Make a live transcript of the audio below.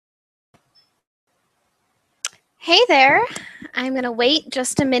Hey there. I'm going to wait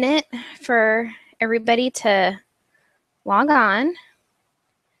just a minute for everybody to log on.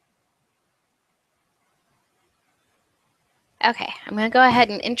 Okay, I'm going to go ahead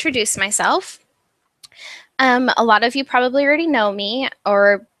and introduce myself. A lot of you probably already know me,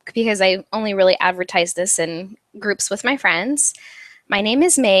 or because I only really advertise this in groups with my friends. My name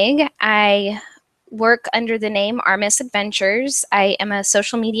is Meg. I work under the name Armis Adventures. I am a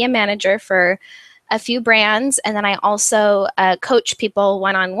social media manager for a few brands, and then I also coach people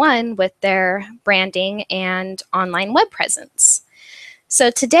one-on-one with their branding and online web presence. So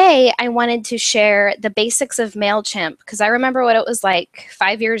today I wanted to share the basics of Mailchimp because I remember what it was like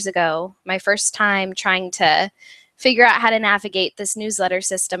 5 years ago, my first time trying to figure out how to navigate this newsletter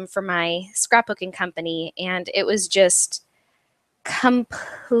system for my scrapbooking company, and it was just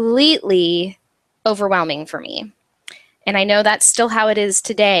completely overwhelming for me. And I know that's still how it is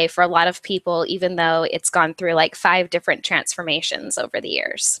today for a lot of people, even though it's gone through like 5 different transformations over the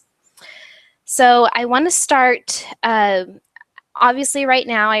years. So I want to start, obviously right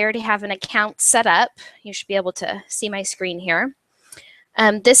now I already have an account set up. You should be able to see my screen here.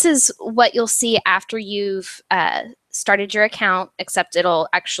 This is what you'll see after you've started your account, except it'll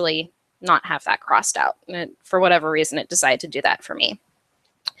actually not have that crossed out. And for whatever reason, it decided to do that for me.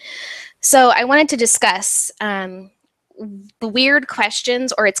 So I wanted to discuss the weird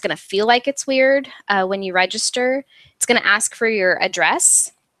questions, or it's going to feel like it's weird when you register. It's going to ask for your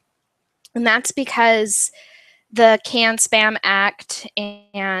address. And that's because the Can-Spam Act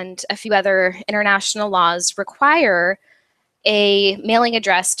and a few other international laws require a mailing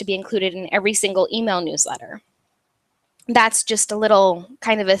address to be included in every single email newsletter. That's just a little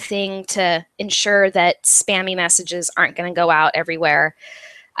kind of a thing to ensure that spammy messages aren't going to go out everywhere.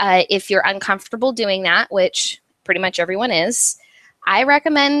 If you're uncomfortable doing that, which pretty much everyone is, I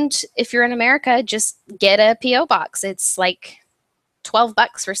recommend, if you're in America, just get a P.O. box. It's like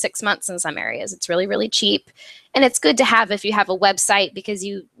 $12 for 6 months in some areas. It's really, really cheap. And it's good to have if you have a website, because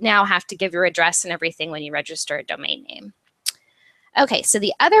you now have to give your address and everything when you register a domain name. Okay, so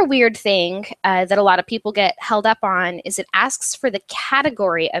the other weird thing that a lot of people get held up on is it asks for the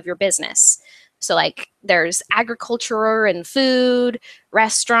category of your business. So like there's agriculture and food,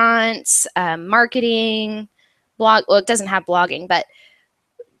 restaurants, marketing, blog. Well, it doesn't have blogging, but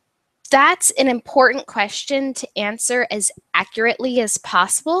that's an important question to answer as accurately as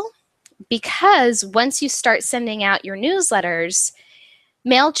possible, because once you start sending out your newsletters,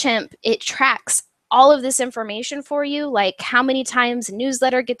 Mailchimp, it tracks all of this information for you, like how many times a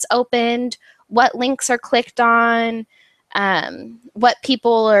newsletter gets opened, what links are clicked on, what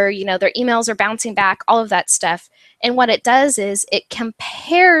people are, their emails are bouncing back, all of that stuff. And what it does is it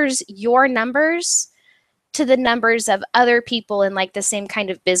compares your numbers to the numbers of other people in like the same kind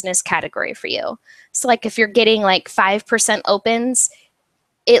of business category for you. So like if you're getting like 5% opens,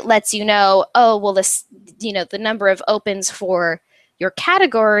 it lets you know, oh, well, this, the number of opens for your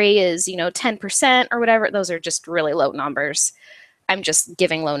category is, 10% or whatever. Those are just really low numbers. I'm just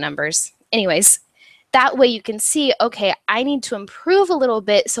giving low numbers. Anyways, that way you can see, okay, I need to improve a little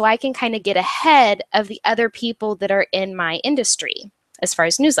bit so I can kind of get ahead of the other people that are in my industry as far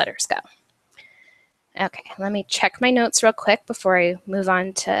as newsletters go. Okay, let me check my notes real quick before I move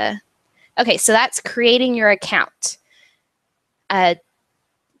on to, okay, so that's creating your account.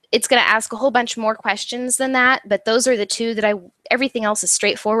 It's going to ask a whole bunch more questions than that, but those are the two that everything else is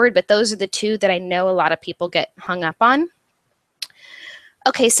straightforward, but those are the two that I know a lot of people get hung up on.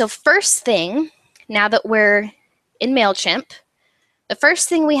 Okay, so first thing, now that we're in Mailchimp, the first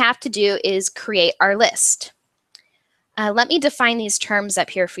thing we have to do is create our list. Let me define these terms up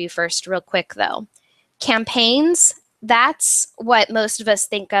here for you first real quick though. Campaigns, that's what most of us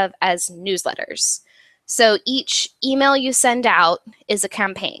think of as newsletters. So each email you send out is a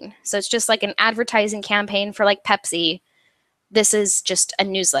campaign. So it's just like an advertising campaign for like Pepsi. This is just a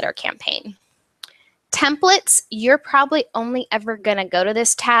newsletter campaign. Templates, you're probably only ever going to go to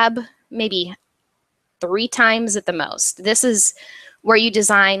this tab maybe 3 times at the most. This is where you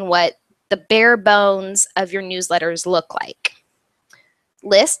design what the bare bones of your newsletters look like.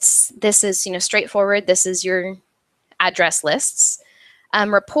 Lists, this is straightforward. This is your address lists.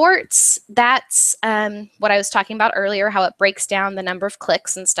 Reports, that's what I was talking about earlier, how it breaks down the number of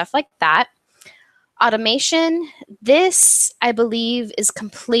clicks and stuff like that. Automation, this I believe is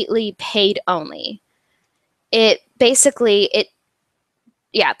completely paid only. This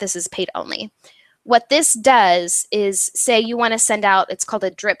is paid only. What this does is, say you want to send out, it's called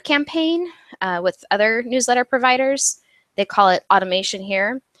a drip campaign with other newsletter providers. They call it automation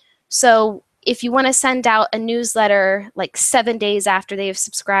here. So if you want to send out a newsletter like 7 days after they've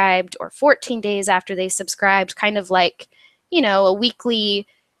subscribed or 14 days after they subscribed, kind of like, you know, a weekly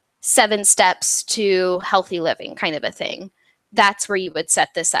 7 steps to healthy living kind of a thing, that's where you would set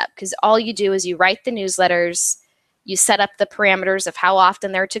this up, because all you do is you write the newsletters, you set up the parameters of how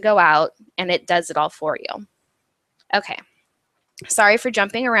often they're to go out, and it does it all for you. Okay, sorry for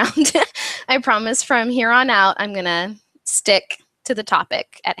jumping around. I promise from here on out, I'm going to stick to the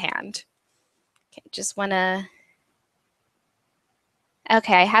topic at hand. Okay, just want to...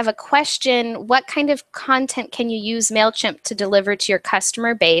 Okay, I have a question. What kind of content can you use Mailchimp to deliver to your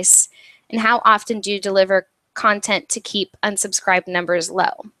customer base, and how often do you deliver content to keep unsubscribed numbers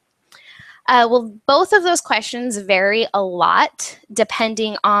low? Well, both of those questions vary a lot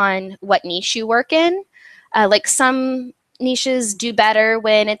depending on what niche you work in. Like some niches do better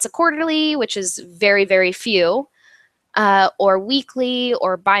when it's a quarterly, which is very, very few, or weekly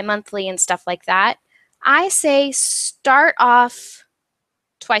or bi-monthly and stuff like that. I say start off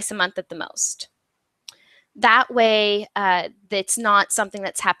twice a month at the most. That way, it's not something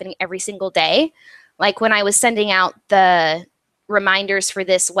that's happening every single day. Like when I was sending out the reminders for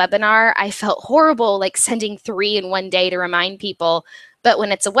this webinar, I felt horrible like sending 3 in one day to remind people. But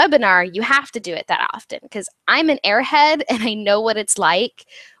when it's a webinar, you have to do it that often, because I'm an airhead and I know what it's like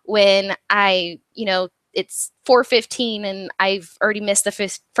when it's 4:15 and I've already missed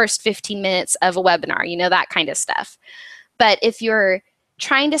the first 15 minutes of a webinar, that kind of stuff. But if you're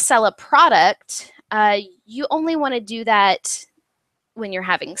trying to sell a product, you only want to do that when you're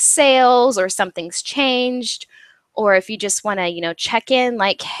having sales or something's changed, or if you just want to, check in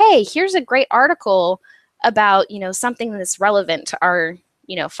like, hey, here's a great article about, something that's relevant to our,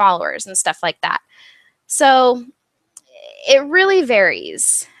 followers and stuff like that. So it really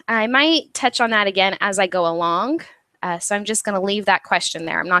varies. I might touch on that again as I go along. So I'm just going to leave that question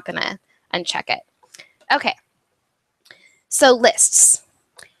there. I'm not going to uncheck it. Okay. So lists.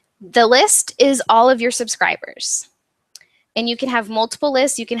 The list is all of your subscribers. And you can have multiple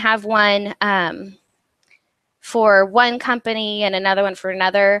lists. You can have one for one company and another one for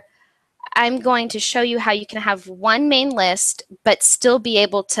another. I'm going to show you how you can have one main list, but still be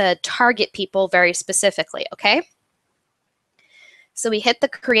able to target people very specifically, okay? So we hit the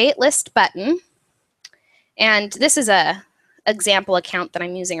Create List button. And this is a example account that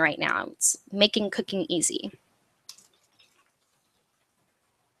I'm using right now. It's Making Cooking Easy.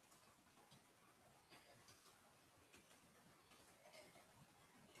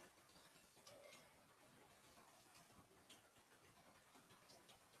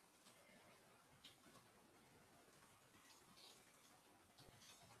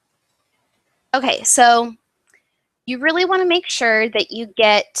 Okay, so you really want to make sure that you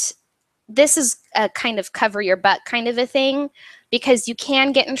get, this is a kind of cover your butt kind of a thing, because you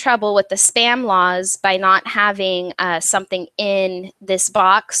can get in trouble with the spam laws by not having something in this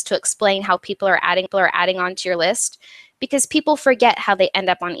box to explain how people are adding onto your list, because people forget how they end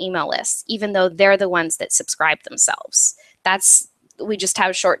up on email lists, even though they're the ones that subscribe themselves. We just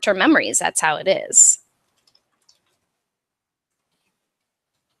have short-term memories. That's how it is.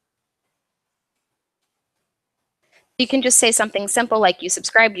 You can just say something simple like you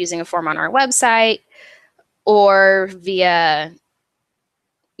subscribed using a form on our website, or via,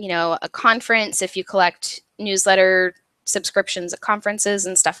 a conference if you collect newsletter subscriptions at conferences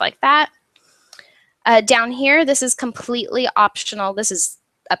and stuff like that. Down here, this is completely optional. This is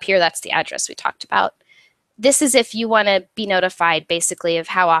up here, that's the address we talked about. This is if you want to be notified basically of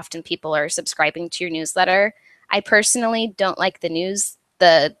how often people are subscribing to your newsletter. I personally don't like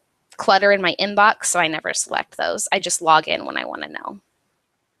the clutter in my inbox, so I never select those. I just log in when I want to know.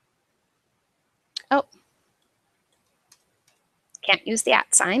 Oh, can't use the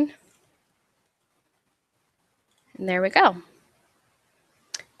 @ sign. And there we go.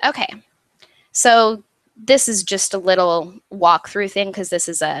 Okay, so this is just a little walkthrough thing because this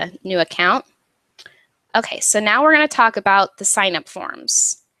is a new account. Okay, so now we're going to talk about the sign-up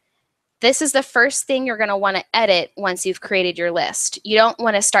forms. This is the first thing you're going to want to edit once you've created your list. You don't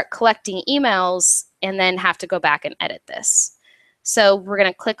want to start collecting emails and then have to go back and edit this. So we're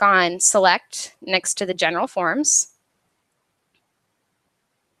going to click on Select next to the General Forms.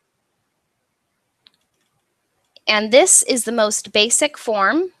 And this is the most basic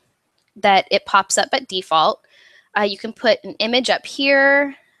form that it pops up at default. You can put an image up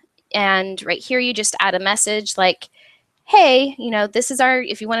here, and right here you just add a message like, hey, this is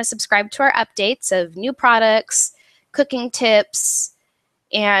if you want to subscribe to our updates of new products, cooking tips,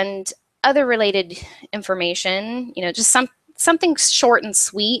 and other related information, just something short and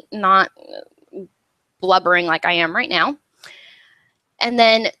sweet, not blubbering like I am right now. And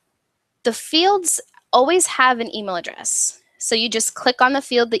then The fields always have an email address. So you just click on the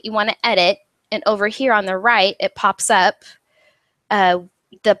field that you want to edit, and over here on the right, it pops up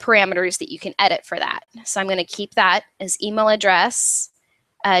the parameters that you can edit for that. So I'm going to keep that as email address.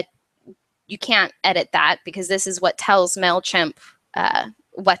 You can't edit that because this is what tells Mailchimp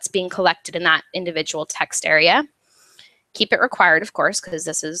what's being collected in that individual text area. Keep it required, of course, because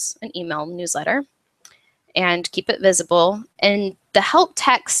this is an email newsletter. And keep it visible. And the help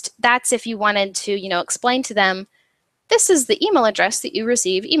text, that's if you wanted to, explain to them, this is the email address that you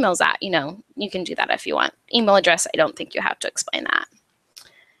receive emails at. You can do that if you want. Email address, I don't think you have to explain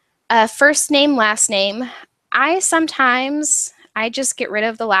that. First name, last name. I just get rid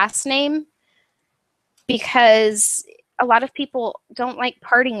of the last name because a lot of people don't like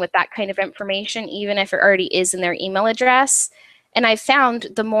parting with that kind of information, even if it already is in their email address. And I found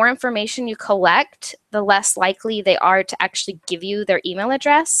the more information you collect, the less likely they are to actually give you their email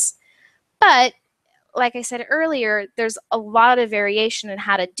address. But like I said earlier, there's a lot of variation in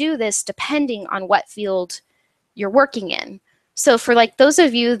how to do this depending on what field you're working in. So for like those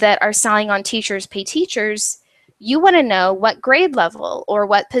of you that are selling on Teachers Pay Teachers, you want to know what grade level or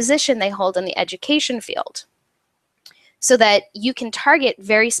what position they hold in the education field so that you can target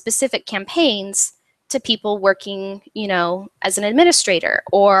very specific campaigns to people working, as an administrator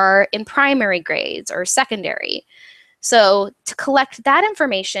or in primary grades or secondary. So to collect that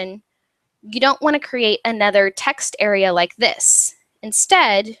information, you don't want to create another text area like this.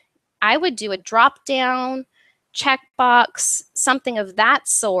 Instead, I would do a drop-down, checkbox, something of that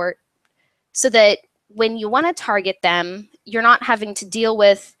sort, so that when you want to target them, you're not having to deal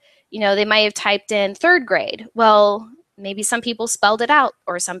with, they might have typed in 3rd grade. Well, maybe some people spelled it out,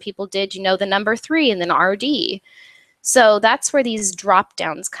 or some people did, the number 3 and then RD. So that's where these drop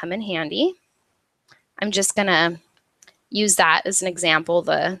downs come in handy. I'm just going to use that as an example,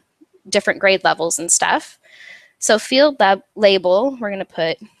 the different grade levels and stuff. So field label, we're going to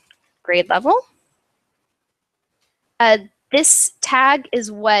put grade level. This tag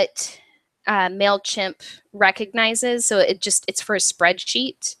is what Mailchimp recognizes. So it's for a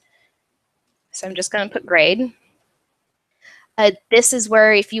spreadsheet. So I'm just going to put grade. This is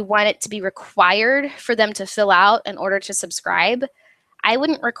where if you want it to be required for them to fill out in order to subscribe, I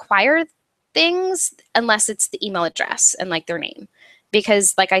wouldn't require things unless it's the email address and like their name.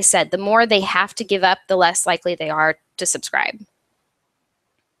 Because like I said, the more they have to give up, the less likely they are to subscribe.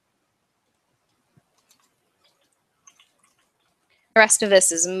 The rest of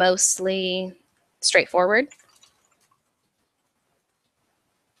this is mostly straightforward.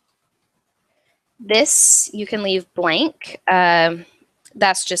 This you can leave blank.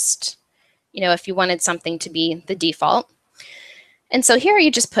 That's just, if you wanted something to be the default. And so here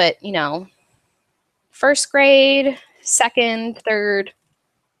you just put, 1st grade, 2nd, 3rd.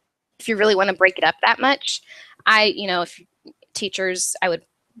 If you really want to break it up that much, if teachers, I would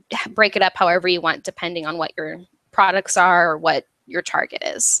break it up however you want, depending on what your products are or what your target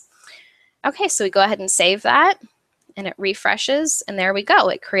is. Okay, so we go ahead and save that, and it refreshes, and there we go.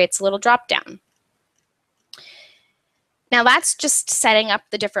 It creates a little drop down. Now that's just setting up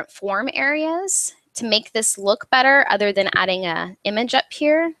the different form areas. To make this look better, other than adding an image up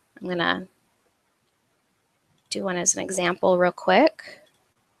here, I'm going to do one as an example real quick.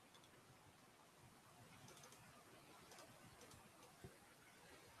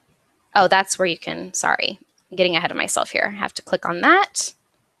 Oh, that's where you can, sorry, I'm getting ahead of myself here. I have to click on that.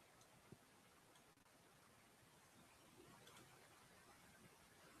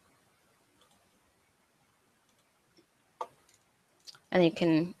 And you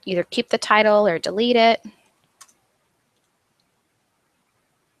can either keep the title or delete it.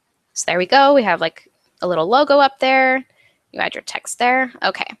 So there we go. We have like a little logo up there. You add your text there.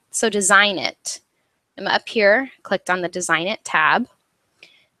 Okay, so design it. I'm up here, clicked on the Design It tab.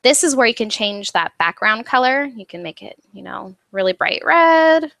 This is where you can change that background color. You can make it, really bright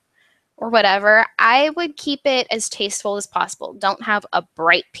red or whatever. I would keep it as tasteful as possible. Don't have a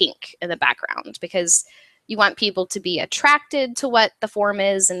bright pink in the background because you want people to be attracted to what the form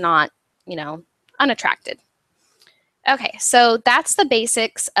is and not, unattracted. Okay, so that's the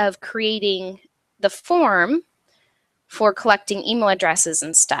basics of creating the form for collecting email addresses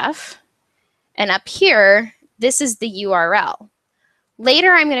and stuff. And up here, this is the URL.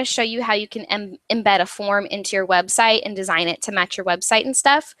 Later, I'm going to show you how you can embed a form into your website and design it to match your website and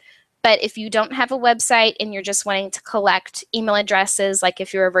stuff. But if you don't have a website and you're just wanting to collect email addresses, like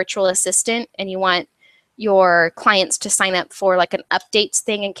if you're a virtual assistant and you want your clients to sign up for like an updates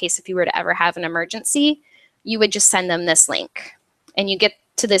thing in case if you were to ever have an emergency, you would just send them this link. And you get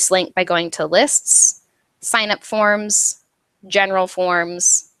to this link by going to Lists, Sign Up Forms, General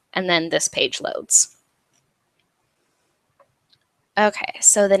Forms, and then this page loads. Okay,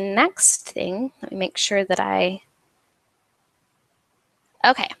 so the next thing, let me make sure that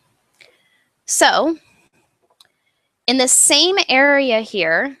okay. So in the same area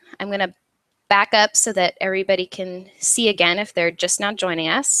here, I'm going to back up so that everybody can see again if they're just now joining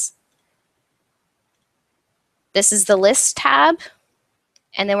us. This is the list tab,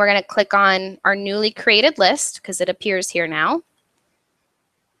 and then we're going to click on our newly created list because it appears here now.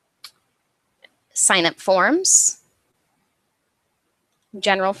 Sign up forms,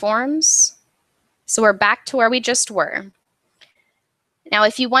 general forms. So we're back to where we just were. Now,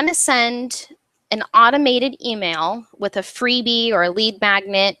 if you want to send an automated email with a freebie or a lead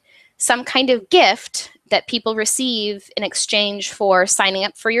magnet, some kind of gift that people receive in exchange for signing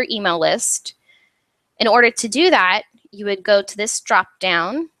up for your email list, in order to do that, you would go to this drop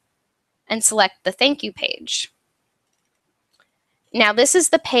down and select the thank you page. Now, this is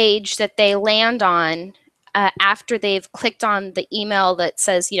the page that they land on after they've clicked on the email that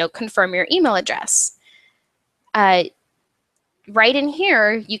says, confirm your email address. Right in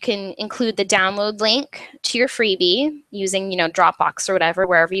here, you can include the download link to your freebie using, Dropbox or whatever,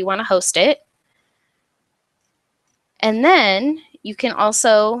 wherever you want to host it. And then you can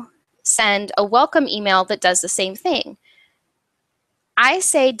also send a welcome email that does the same thing. I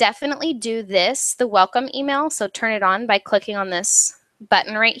say definitely do this, the welcome email, so turn it on by clicking on this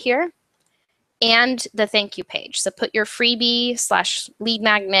button right here, and the thank you page. So put your freebie/lead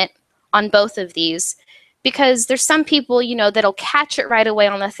magnet on both of these, because there's some people, that'll catch it right away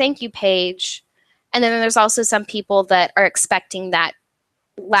on the thank you page, and then there's also some people that are expecting that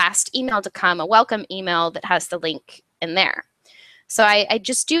last email to come, a welcome email that has the link in there. So I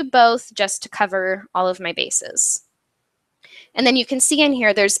just do both just to cover all of my bases. And then you can see in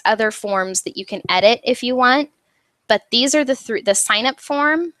here, there's other forms that you can edit if you want, but these are the sign up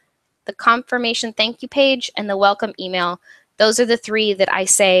form, the confirmation thank you page, and the welcome email. Those are the three that I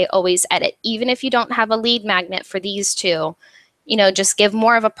say always edit. Even if you don't have a lead magnet for these two, just give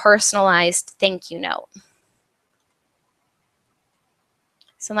more of a personalized thank you note.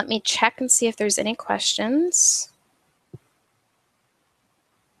 So let me check and see if there's any questions.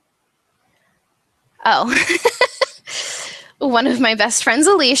 Oh, one of my best friends,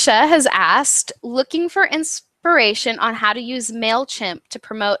 Alicia, has asked, looking for inspiration on how to use Mailchimp to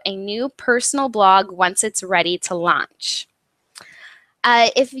promote a new personal blog once it's ready to launch.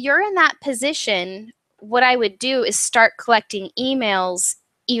 If you're in that position, what I would do is start collecting emails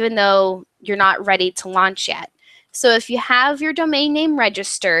even though you're not ready to launch yet. So if you have your domain name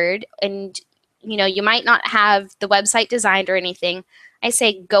registered and you might not have the website designed or anything, I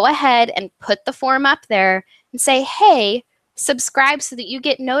say go ahead and put the form up there and say, hey, subscribe so that you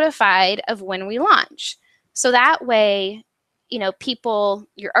get notified of when we launch. So that way,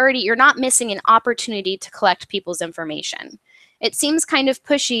 you're not missing an opportunity to collect people's information. It seems kind of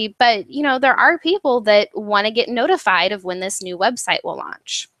pushy, but there are people that want to get notified of when this new website will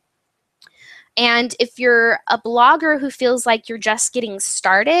launch. And if you're a blogger who feels like you're just getting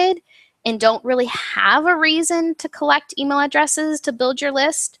started and don't really have a reason to collect email addresses to build your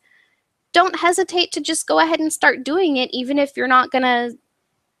list, don't hesitate to just go ahead and start doing it, even if you're not going to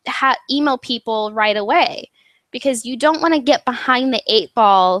email people right away, because you don't want to get behind the 8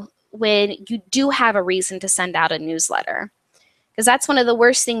 ball when you do have a reason to send out a newsletter. Because that's one of the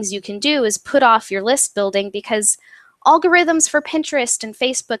worst things you can do, is put off your list building, because algorithms for Pinterest and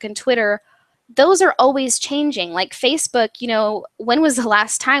Facebook and Twitter, those are always changing. Like Facebook, when was the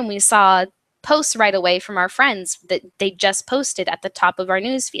last time we saw posts right away from our friends that they just posted at the top of our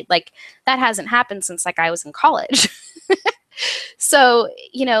newsfeed? Like, that hasn't happened since I was in college. So,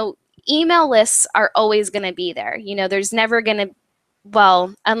 email lists are always going to be there. There's never going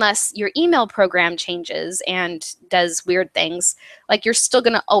to, unless your email program changes and does weird things, you're still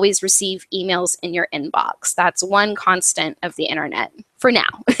going to always receive emails in your inbox. That's one constant of the internet for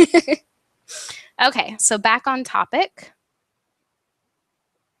now. Okay, so back on topic.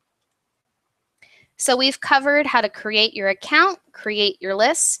 So we've covered how to create your account, create your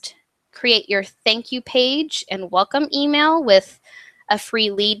list, create your thank you page and welcome email with a free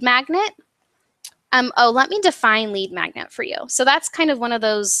lead magnet. Let me define lead magnet for you. So that's kind of one of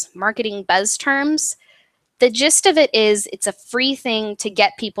those marketing buzz terms. The gist of it is it's a free thing to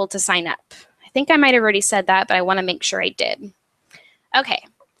get people to sign up. I think I might have already said that, but I want to make sure I did. Okay,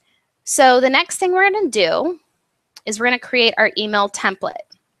 so the next thing we're going to do is we're going to create our email template.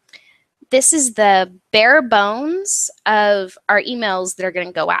 This is the bare bones of our emails that are going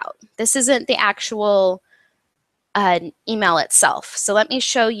to go out. This isn't the actual email itself. So let me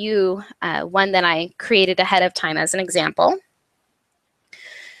show you one that I created ahead of time as an example.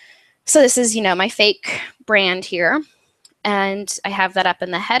 So this is, my fake brand here, and I have that up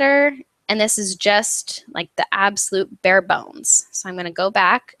in the header, and this is just like the absolute bare bones. So I'm going to go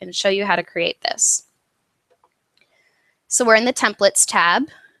back and show you how to create this. So we're in the Templates tab.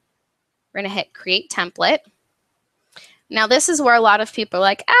 We're going to hit Create Template. Now this is where a lot of people are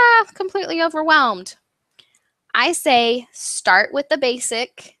like, completely overwhelmed. I say start with the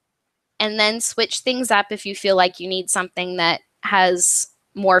basic and then switch things up if you feel like you need something that has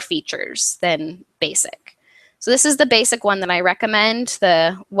more features than basic. So this is the basic one that I recommend,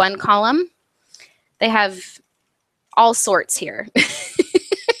 the one column. They have all sorts here.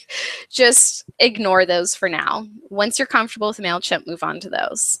 Just ignore those for now. Once you're comfortable with Mailchimp, move on to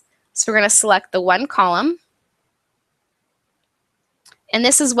those. So we're going to select the one column. And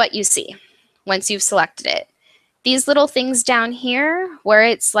this is what you see once you've selected it. These little things down here where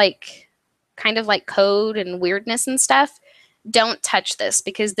it's like kind of like code and weirdness and stuff, don't touch this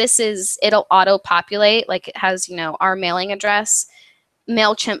because it'll auto-populate, like it has, our mailing address.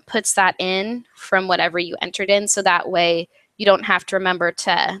 Mailchimp puts that in from whatever you entered in, so that way you don't have to remember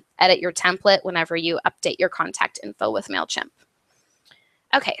to edit your template whenever you update your contact info with Mailchimp.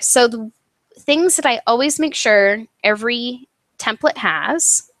 Okay, so the things that I always make sure every template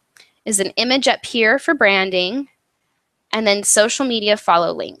has is an image up here for branding, and then social media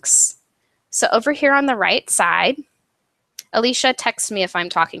follow links. So over here on the right side, Alicia, text me if I'm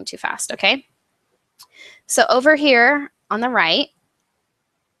talking too fast, okay? So over here on the right,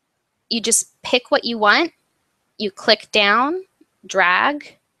 you just pick what you want, you click down,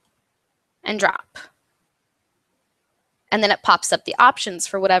 drag, and drop. And then it pops up the options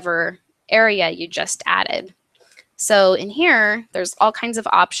for whatever area you just added. So in here, there's all kinds of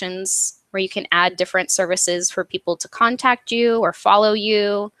options where you can add different services for people to contact you or follow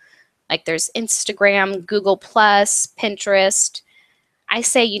you. Like there's Instagram, Google+, Pinterest. I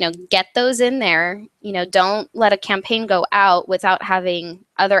say, get those in there. Don't let a campaign go out without having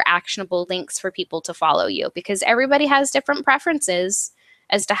other actionable links for people to follow you, because everybody has different preferences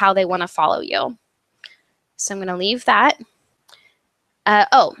as to how they want to follow you. So I'm going to leave that.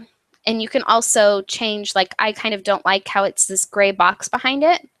 And you can also change, like I kind of don't like how it's this gray box behind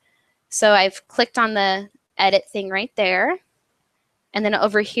it. So I've clicked on the edit thing right there. And then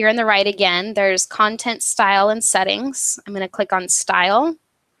over here on the right again, there's content, style, and settings. I'm going to click on style.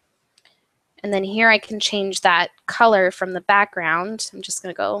 And then here I can change that color from the background. I'm just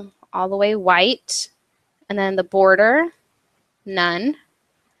going to go all the way white. And then the border, none.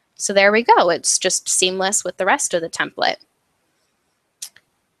 So there we go. It's just seamless with the rest of the template.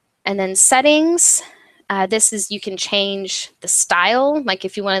 And then settings, you can change the style, like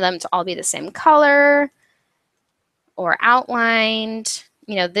if you wanted them to all be the same color or outlined.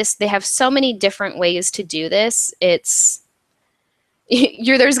 They have so many different ways to do this. There's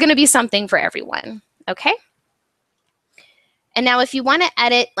going to be something for everyone, okay? And now if you want to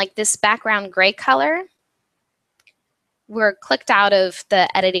edit like this background gray color, we're clicked out of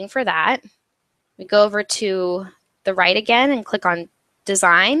the editing for that. We go over to the right again and click on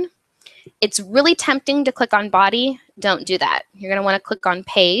design. It's really tempting to click on body. Don't do that. You're going to want to click on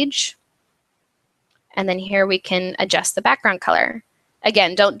page. And then here we can adjust the background color.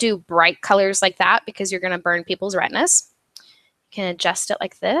 Again, don't do bright colors like that because you're going to burn people's retinas. You can adjust it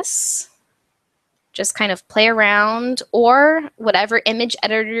like this. Just kind of play around, or whatever image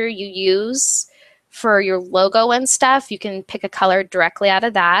editor you use for your logo and stuff, you can pick a color directly out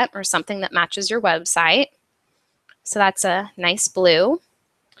of that or something that matches your website. So that's a nice blue.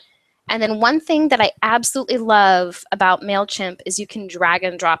 And then one thing that I absolutely love about Mailchimp is you can drag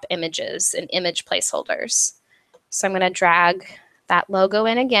and drop images and image placeholders. So I'm going to drag that logo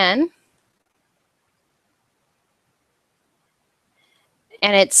in again.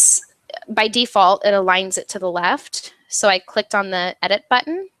 And it's, by default, it aligns it to the left. So I clicked on the edit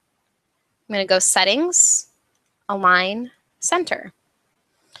button. I'm going to go settings, align, center.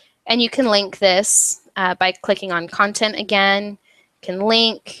 And you can link this by clicking on content again. Can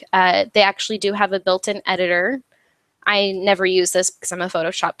link. They actually do have a built-in editor. I never use this because I'm a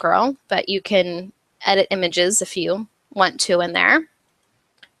Photoshop girl, but you can edit images if you want to in there.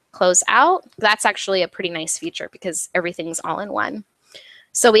 Close out. That's actually a pretty nice feature because everything's all in one.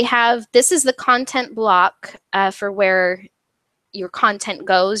 So we have, this is the content block for where your content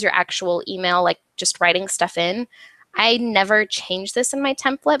goes, your actual email, like just writing stuff in. I never change this in my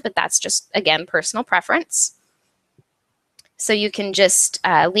template, but that's just, again, personal preference. So you can just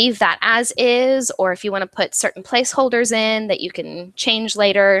leave that as is, or if you want to put certain placeholders in that you can change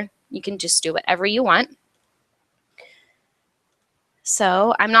later, you can just do whatever you want.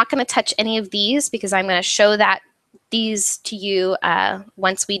 So I'm not going to touch any of these because I'm going to show that these to you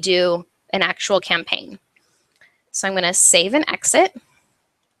once we do an actual campaign. So I'm going to save and exit.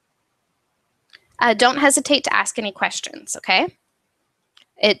 Don't hesitate to ask any questions, okay?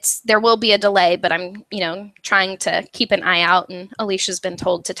 There will be a delay, but I'm, trying to keep an eye out, and Alicia's been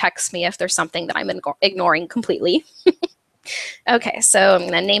told to text me if there's something that I'm ignoring completely. Okay, so I'm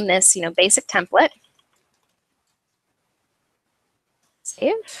going to name this, basic template.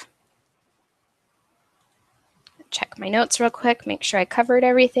 Save. Check my notes real quick, make sure I covered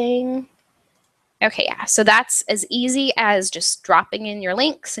everything. Okay, yeah, so that's as easy as just dropping in your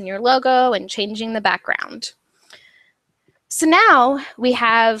links and your logo and changing the background. So now we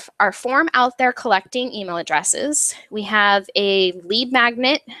have our form out there collecting email addresses. We have a lead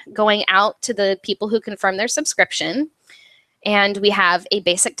magnet going out to the people who confirm their subscription. And we have a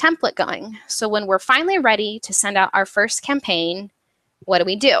basic template going. So when we're finally ready to send out our first campaign, what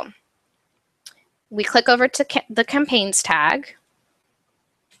do? We click over to the campaigns tag.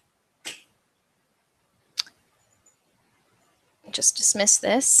 Just dismiss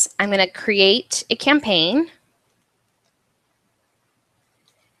this. I'm going to create a campaign.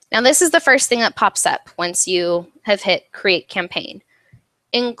 Now this is the first thing that pops up once you have hit create campaign.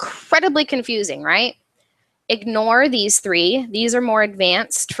 Incredibly confusing, right? Ignore these three. These are more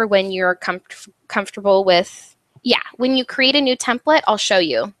advanced for when you're comfortable with, when you create a new template, I'll show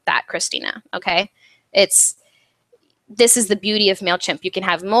you that, Christina, okay? This is the beauty of Mailchimp. You can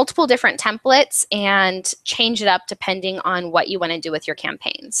have multiple different templates and change it up depending on what you want to do with your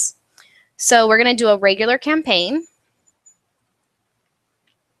campaigns. So we're going to do a regular campaign.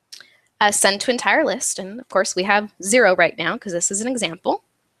 Send to entire list, and of course we have 0 right now because this is an example.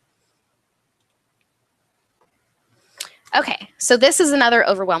 Okay, so this is another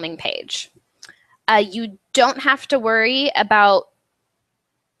overwhelming page. You don't have to worry about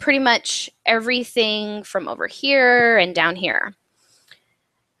pretty much everything from over here and down here,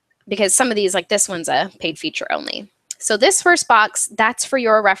 because some of these, like this one's a paid feature only. So this first box, that's for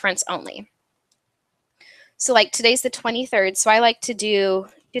your reference only. So like today's the 23rd, so I like to do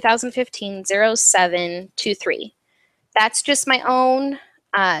 2015-07-23. That's just my own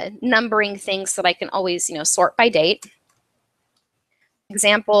numbering things so that I can always, sort by date.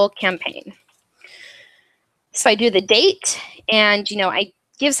 Example campaign. So I do the date, and, I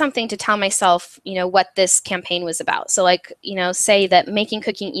give something to tell myself, what this campaign was about. So like, say that Making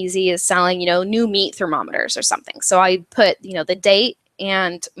Cooking Easy is selling, new meat thermometers or something. So I put, the date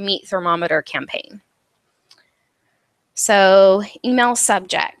and meat thermometer campaign. So email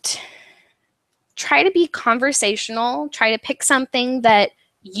subject. Try to be conversational. Try to pick something that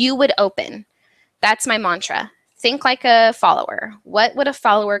you would open. That's my mantra. Think like a follower. What would a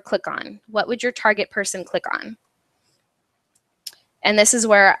follower click on? What would your target person click on? And this is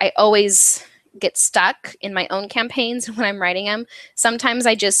where I always get stuck in my own campaigns when I'm writing them. Sometimes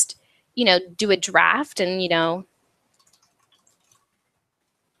I just, do a draft and,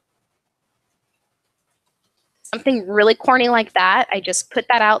 something really corny like that. I just put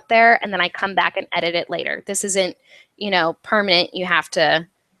that out there and then I come back and edit it later. This isn't, permanent. You have to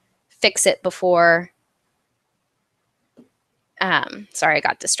fix it before. Sorry, I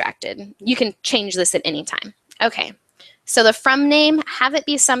got distracted. You can change this at any time. Okay. So the from name, have it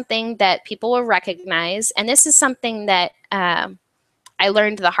be something that people will recognize. And this is something that I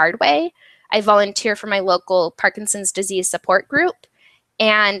learned the hard way. I volunteer for my local Parkinson's disease support group.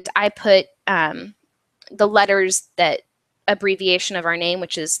 And I put the letters, that abbreviation of our name,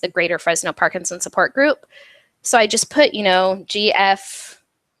 which is the Greater Fresno Parkinson Support Group. So I just put, GFPSG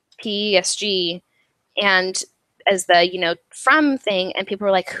and as the, from thing, and people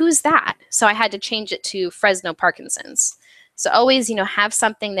were like, who's that? So I had to change it to Fresno Parkinson's. So always, have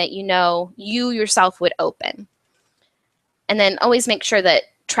something that you yourself would open. And then always make sure that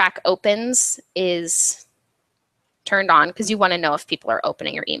track opens is turned on because you want to know if people are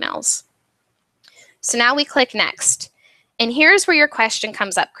opening your emails. So now we click next. And here's where your question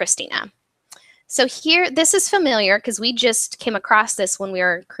comes up, Christina. So here, this is familiar because we just came across this when we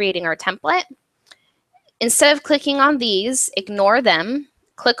were creating our template. Instead of clicking on these, ignore them,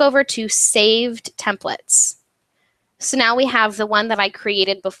 click over to Saved Templates. So now we have the one that I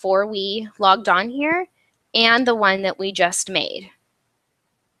created before we logged on here and the one that we just made.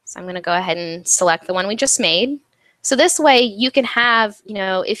 So I'm going to go ahead and select the one we just made. So this way you can have,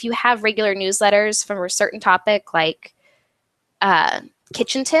 if you have regular newsletters from a certain topic like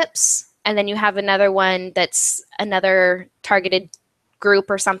kitchen tips, and then you have another one that's another targeted group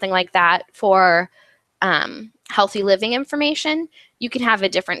or something like that for healthy living information, you can have a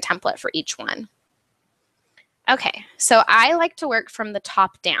different template for each one. Okay, so I like to work from the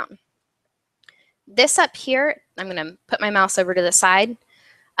top down. this up here, I'm going to put my mouse over to the side.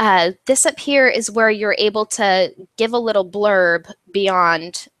 This up here is where you're able to give a little blurb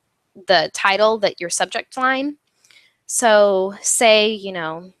beyond the title, that your subject line. So say, you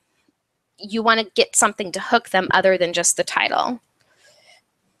know, you want to get something to hook them other than just the title.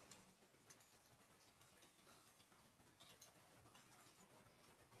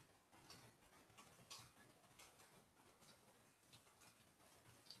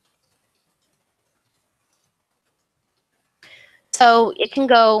 So it can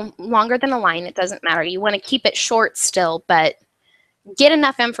go longer than a line. It doesn't matter. You want to keep it short still, but get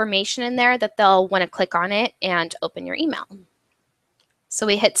enough information in there that they'll want to click on it and open your email. So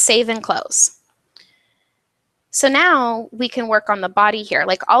we hit save and close. So now we can work on the body here.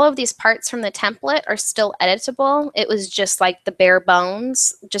 Like all of these parts from the template are still editable. It was just like the bare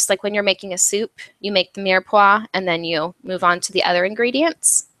bones, just like when you're making a soup, you make the mirepoix and then you move on to the other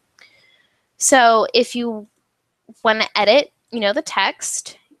ingredients. So if you want to edit, you know, the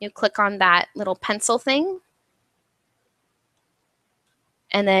text, you click on that little pencil thing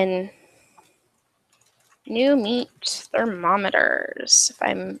and then new meat thermometers. If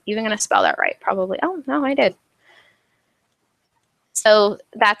I'm even going to spell that right, probably. Oh, no, I did. So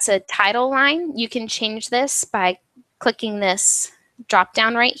that's a title line. You can change this by clicking this drop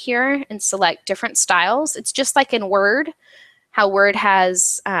down right here and select different styles. It's just like in Word, how Word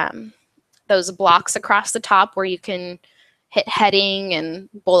has those blocks across the top where you can hit heading and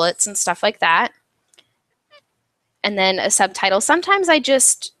bullets and stuff like that. And then a subtitle. Sometimes I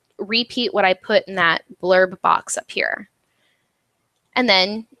just repeat what I put in that blurb box up here. And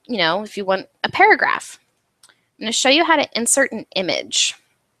then, you know, if you want a paragraph, I'm going to show you how to insert an image.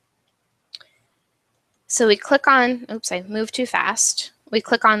 So we click on, oops, I moved too fast. We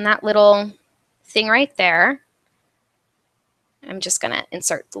click on that little thing right there. I'm just going to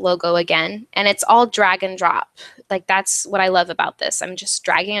insert the logo again. And it's all drag and drop. Like that's what I love about this. I'm just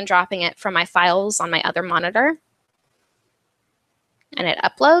dragging and dropping it from my files on my other monitor. And it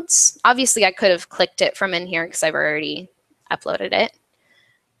uploads. Obviously, I could have clicked it from in here because I've already uploaded it.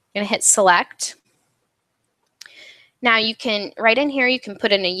 I'm going to hit select. Now you can, right in here, you can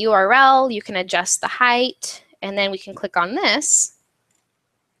put in a URL, you can adjust the height, and then we can click on this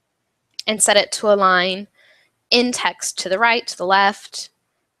and set it to align in text to the right, to the left.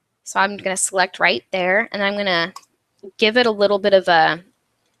 So I'm going to select right there, and I'm going to give it a little bit of a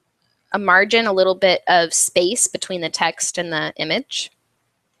margin, a little bit of space between the text and the image.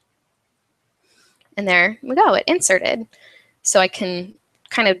 And there we go, it inserted. So I can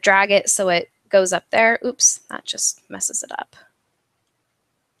kind of drag it so it goes up there. Oops, that just messes it up.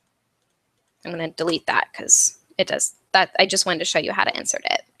 I'm going to delete that because it does that. I just wanted to show you how to insert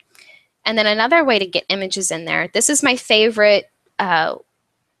it. And then another way to get images in there. This is my favorite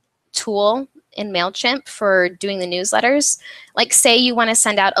tool in Mailchimp for doing the newsletters. Like say you want to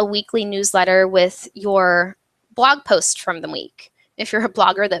send out a weekly newsletter with your blog post from the week. If you're a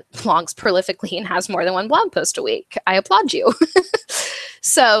blogger that blogs prolifically and has more than one blog post a week, I applaud you.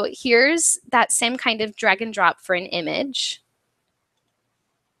 So here's that same kind of drag and drop for an image.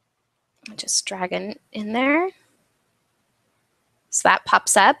 Just drag in there. So that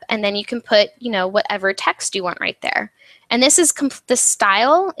pops up, and then you can put, you know, whatever text you want right there. And this is the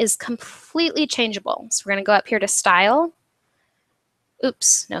style is completely changeable. So we're going to go up here to style.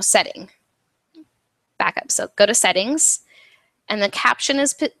 Oops, no, setting. Back up. So go to settings, and the caption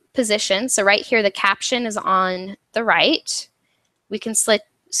is positioned. So right here, the caption is on the right. We can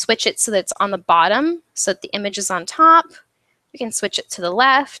switch it so that it's on the bottom, so that the image is on top. We can switch it to the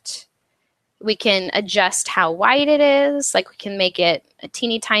left. We can adjust how wide it is. Like we can make it a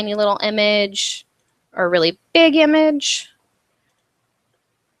teeny tiny little image or a really big image.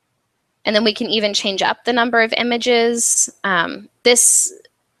 And then we can even change up the number of images. This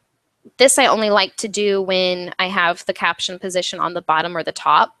I only like to do when I have the caption position on the bottom or the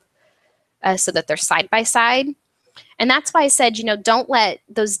top so that they're side by side. And that's why I said, you know, don't let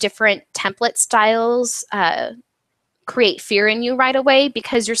those different template styles create fear in you right away,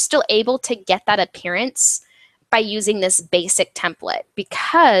 because you're still able to get that appearance by using this basic template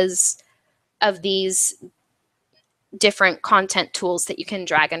because of these different content tools that you can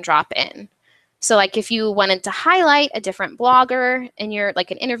drag and drop in. So like if you wanted to highlight a different blogger in your,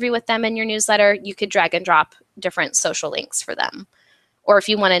 like an interview with them in your newsletter, you could drag and drop different social links for them. Or if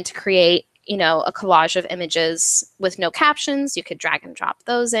you wanted to create, you know, a collage of images with no captions, you could drag and drop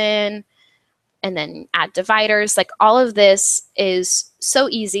those in. And then add dividers. Like all of this is so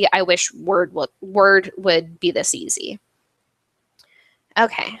easy. I wish Word would be this easy.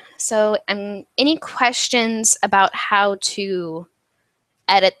 Okay, so any questions about how to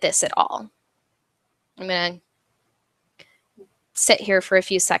edit this at all? I'm going to sit here for a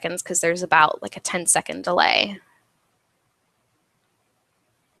few seconds because there's about like a 10-second delay.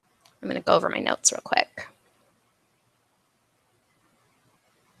 I'm going to go over my notes real quick.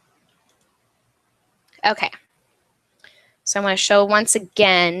 Okay. So I want to show once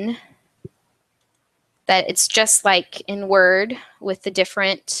again that it's just like in Word with the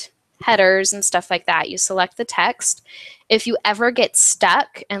different headers and stuff like that. You select the text. If you ever get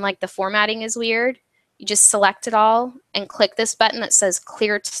stuck and like the formatting is weird, you just select it all and click this button that says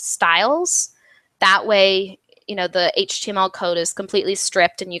Clear Styles. That way, you know, the HTML code is completely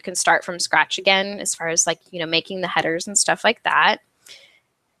stripped and you can start from scratch again as far as like, you know, making the headers and stuff like that.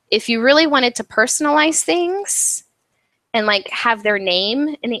 If you really wanted to personalize things and like have their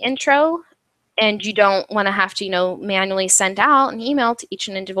name in the intro, and you don't want to have to, you know, manually send out an email to each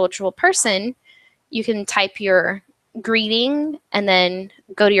individual person, you can type your greeting and then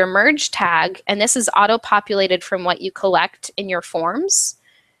go to your merge tag. And this is auto-populated from what you collect in your forms,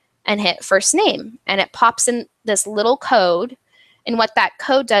 and hit first name. And it pops in this little code. And what that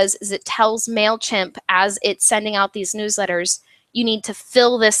code does is it tells Mailchimp as it's sending out these newsletters, you need to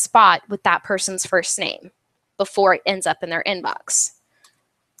fill this spot with that person's first name before it ends up in their inbox.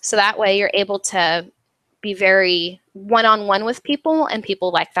 So that way you're able to be very one-on-one with people, and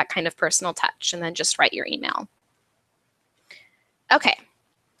people like that kind of personal touch, and then just write your email. Okay,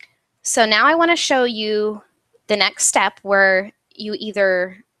 so now I want to show you the next step where you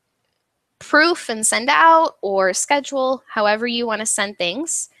either proof and send out or schedule, however you want to send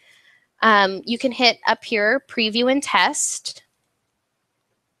things. You can hit up here, preview and test.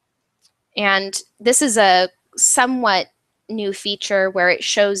 And this is a somewhat new feature where it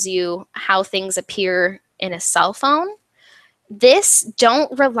shows you how things appear in a cell phone.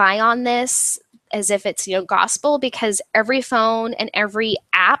 Don't rely on this as if it's, you know, gospel, because every phone and every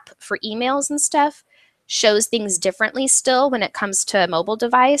app for emails and stuff shows things differently still when it comes to a mobile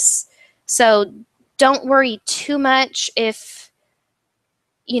device. So don't worry too much if,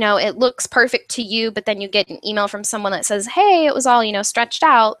 you know, it looks perfect to you, but then you get an email from someone that says, hey, it was all, you know, stretched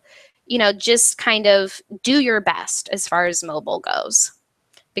out. You know, just kind of do your best as far as mobile goes,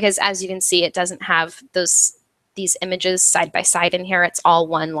 because as you can see, it doesn't have these images side by side in here. It's all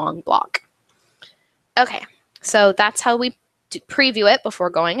one long block. Okay, so that's how we preview it before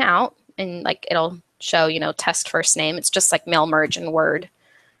going out, and like it'll show, you know, test first name. It's just like mail merge in Word.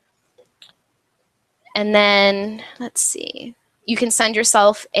 And then let's see, you can send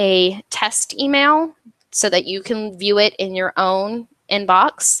yourself a test email so that you can view it in your own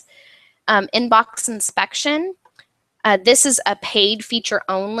inbox. Inbox inspection. This is a paid feature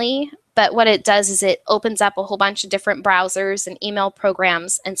only, but what it does is it opens up a whole bunch of different browsers and email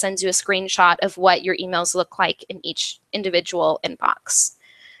programs and sends you a screenshot of what your emails look like in each individual inbox.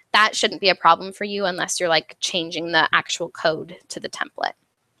 That shouldn't be a problem for you unless you're like changing the actual code to the template.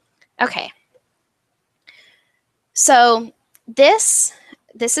 Okay. So this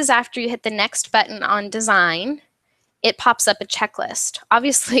is after you hit the next button on design. It pops up a checklist.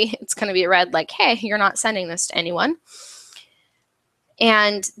 Obviously, it's going to be red like, hey, you're not sending this to anyone.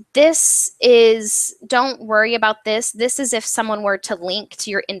 And this is, don't worry about this. This is if someone were to link to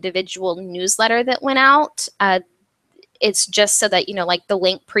your individual newsletter that went out. It's just so that, you know, like the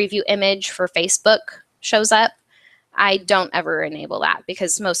link preview image for Facebook shows up. I don't ever enable that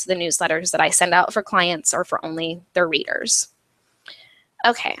because most of the newsletters that I send out for clients are for only their readers.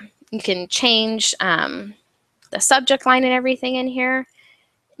 Okay, you can change the subject line and everything in here.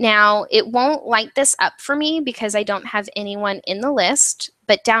 Now, it won't light this up for me because I don't have anyone in the list,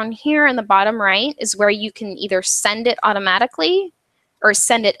 but down here in the bottom right is where you can either send it automatically or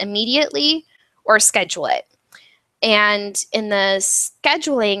send it immediately or schedule it. And in the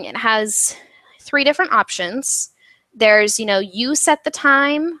scheduling, it has 3 different options. There's, you know, you set the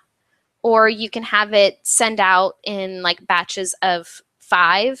time, or you can have it send out in like batches of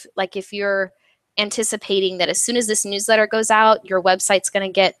 5. Like if you're anticipating that as soon as this newsletter goes out, your website's going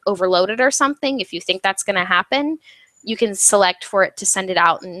to get overloaded or something, if you think that's going to happen, you can select for it to send it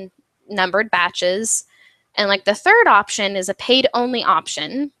out in numbered batches. And like the third option is a paid only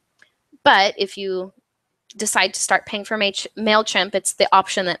option. But if you decide to start paying for Mailchimp, it's the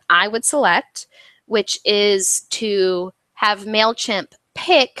option that I would select, which is to have Mailchimp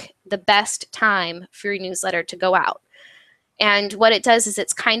pick the best time for your newsletter to go out. And what it does is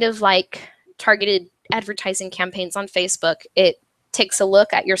it's kind of like targeted advertising campaigns on Facebook. It takes a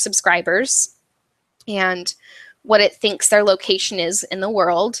look at your subscribers and what it thinks their location is in the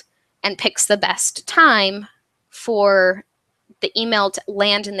world and picks the best time for the email to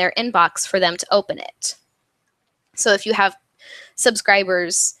land in their inbox for them to open it. So if you have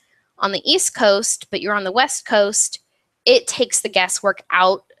subscribers on the East Coast, but you're on the West Coast, it takes the guesswork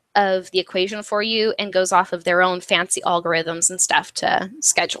out of the equation for you and goes off of their own fancy algorithms and stuff to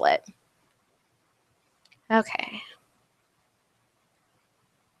schedule it. Okay.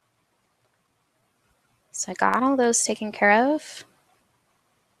 So I got all those taken care of.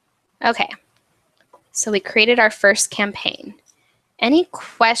 Okay. So we created our first campaign. Any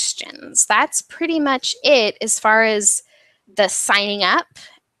questions? That's pretty much it as far as the signing up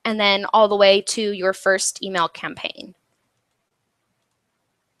and then all the way to your first email campaign.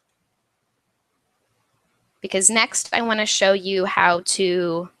 Because next I want to show you how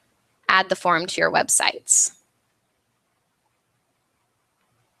to add the form to your websites.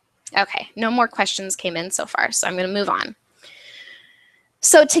 Okay, no more questions came in so far, so I'm going to move on.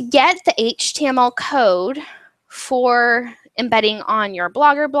 So to get the HTML code for embedding on your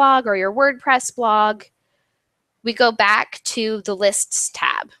Blogger blog or your WordPress blog, we go back to the Lists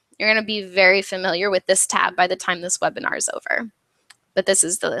tab. You're going to be very familiar with this tab by the time this webinar is over, but this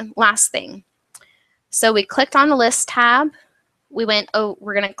is the last thing. So we clicked on the List tab. We went, oh,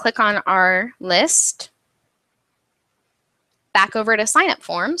 we're going to click on our list. Back over to sign up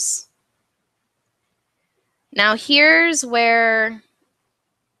forms. Now here's where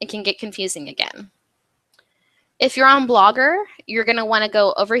it can get confusing again. If you're on Blogger, you're going to want to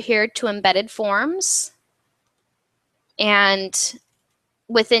go over here to embedded forms. And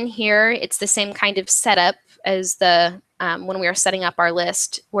within here, it's the same kind of setup as the when we were setting up our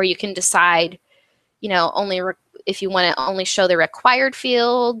list, where you can decide, you know, if you want to only show the required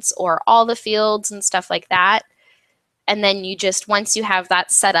fields or all the fields and stuff like that. And then you just, once you have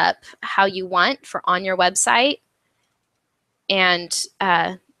that set up how you want for on your website, and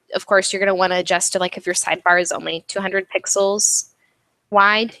of course, you're going to want to adjust to, like, if your sidebar is only 200 pixels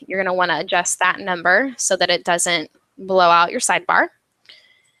wide, you're going to want to adjust that number so that it doesn't blow out your sidebar.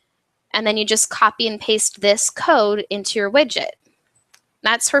 And then you just copy and paste this code into your widget.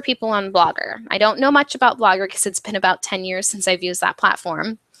 That's for people on Blogger. I don't know much about Blogger because it's been about 10 years since I've used that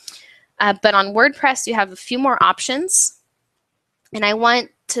platform. But on WordPress, you have a few more options. And I want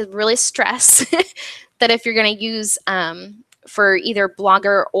to really stress that if you're going to use for either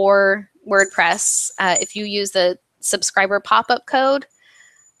Blogger or WordPress, if you use the subscriber pop-up code,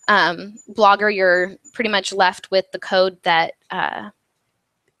 Blogger, you're pretty much left with the code that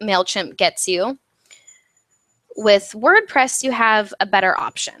Mailchimp gets you. With WordPress, you have a better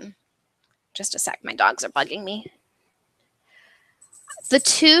option. Just a sec, my dogs are bugging me. The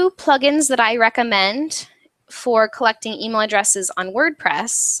two plugins that I recommend for collecting email addresses on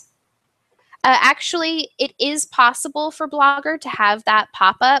WordPress, actually, it is possible for Blogger to have that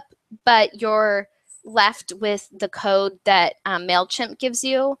pop up, but you're left with the code that Mailchimp gives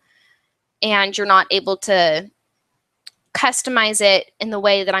you, and you're not able to customize it in the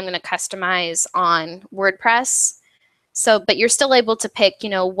way that I'm going to customize on WordPress. So, but you're still able to pick, you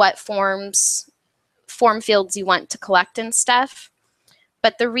know, what form fields you want to collect and stuff.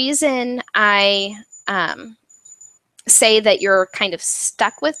 But the reason I say that you're kind of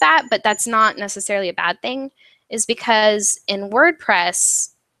stuck with that, but that's not necessarily a bad thing, is because in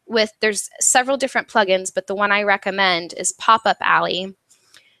WordPress, there's several different plugins, but the one I recommend is Pop-Up Alley.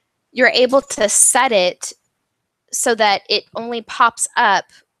 You're able to set it so that it only pops up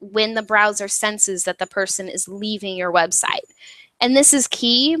when the browser senses that the person is leaving your website. And this is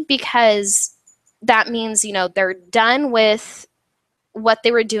key because that means, you know, they're done with what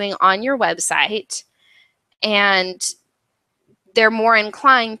they were doing on your website, and they're more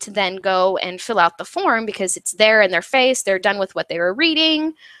inclined to then go and fill out the form because it's there in their face. They're done with what they were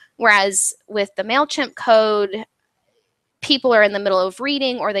reading. Whereas with the Mailchimp code, people are in the middle of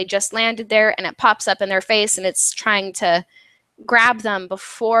reading, or they just landed there and it pops up in their face and it's trying to grab them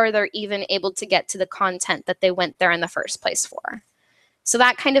before they're even able to get to the content that they went there in the first place for. So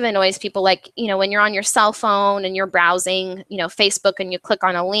that kind of annoys people. Like, you know, when you're on your cell phone and you're browsing, you know, Facebook, and you click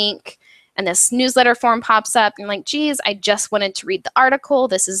on a link and this newsletter form pops up, and you're like, geez, I just wanted to read the article.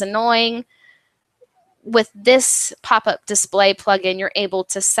 This is annoying. With this pop-up display plugin, you're able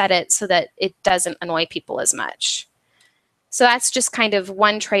to set it so that it doesn't annoy people as much. So that's just kind of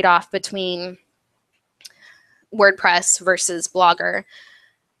one trade-off between WordPress versus Blogger.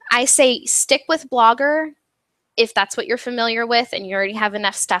 I say stick with Blogger if that's what you're familiar with and you already have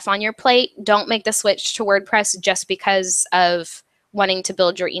enough stuff on your plate. Don't make the switch to WordPress just because of wanting to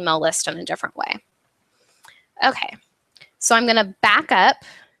build your email list in a different way. Okay, so I'm going to back up,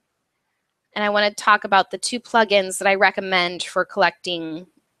 and I want to talk about the two plugins that I recommend for collecting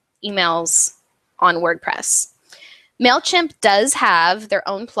emails on WordPress. Mailchimp does have their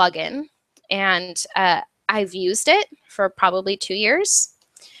own plugin, and I've used it for probably 2 years.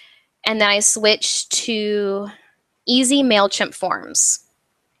 And then I switched to easy Mailchimp forms.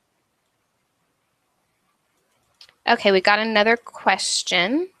 Okay, we got another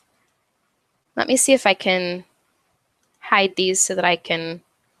question. Let me see if I can hide these so that I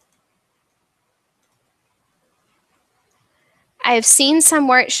have seen some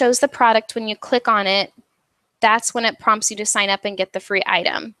where it shows the product when you click on it. That's when it prompts you to sign up and get the free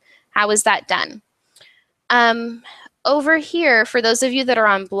item. How is that done? Over here, for those of you that are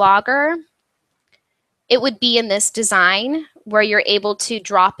on Blogger, it would be in this design where you're able to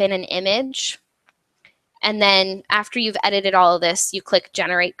drop in an image. And then after you've edited all of this, you click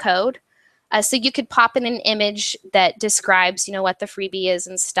generate code. So you could pop in an image that describes, what the freebie is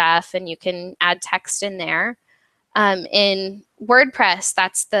and stuff, and you can add text in there. In WordPress,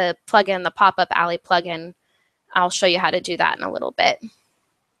 that's the plugin, the Pop-Up Alley plugin. I'll show you how to do that in a little bit.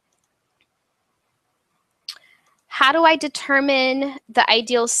 How do I determine the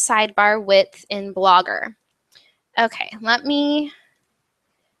ideal sidebar width in Blogger? Okay,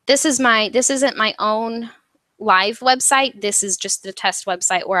 this isn't my own live website. This is just the test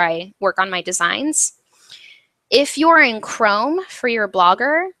website where I work on my designs. If you're in Chrome for your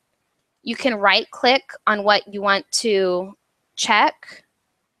Blogger, you can right click on what you want to check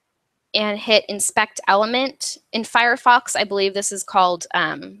and hit inspect element. In Firefox, I believe this is called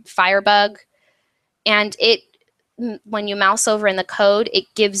Firebug. And when you mouse over in the code, it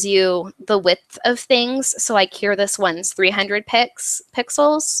gives you the width of things. So like here, this one's 300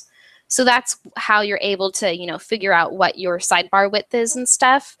 pixels. So that's how you're able to, figure out what your sidebar width is and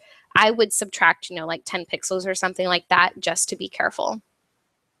stuff. I would subtract, like 10 pixels or something like that just to be careful.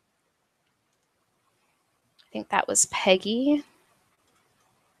 I think that was Peggy.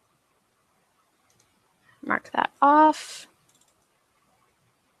 Mark that off.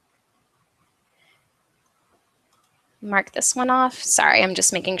 Mark this one off. Sorry, I'm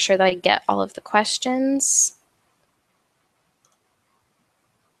just making sure that I get all of the questions.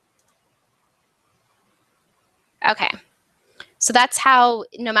 Okay, so that's how,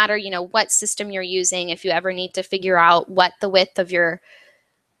 no matter, what system you're using, if you ever need to figure out what the width of your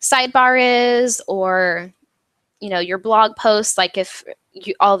sidebar is, or, your blog posts, like if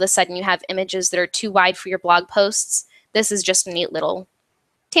you all of a sudden you have images that are too wide for your blog posts, this is just a neat little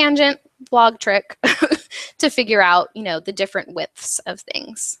tangent blog trick to figure out, the different widths of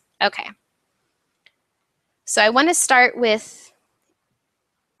things. Okay. So I want to start with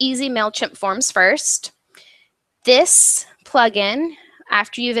easy Mailchimp forms first. This plugin,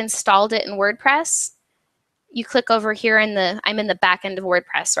 after you've installed it in WordPress, you click over here I'm in the back end of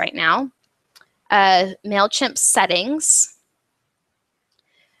WordPress right now, Mailchimp settings.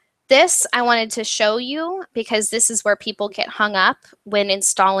 This I wanted to show you because this is where people get hung up when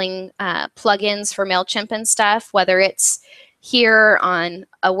installing plugins for Mailchimp and stuff, whether it's here on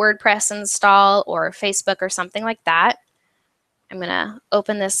a WordPress install or Facebook or something like that. I'm going to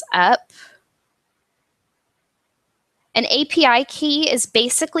open this up. An API key is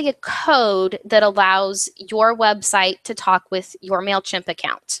basically a code that allows your website to talk with your Mailchimp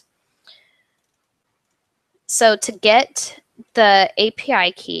account. So to get the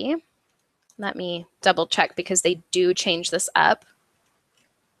API key, let me double check because they do change this up.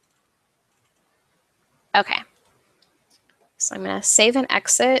 Okay. So I'm going to save and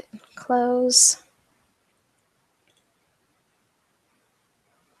exit, close.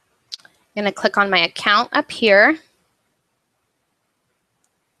 I'm going to click on my account up here,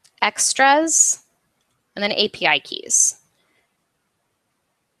 extras, and then API keys.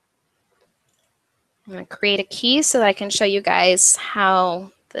 I'm going to create a key so that I can show you guys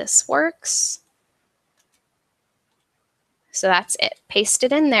how this works. So that's it. Paste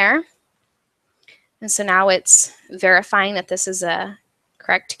it in there. And so now it's verifying that this is a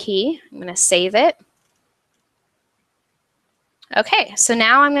correct key. I'm going to save it. Okay, so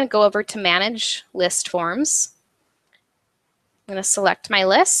now I'm going to go over to Manage List Forms. I'm going to select my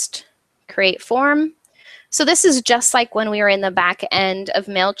list, create form. So this is just like when we were in the back end of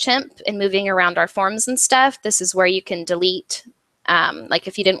Mailchimp and moving around our forms and stuff. This is where you can delete, like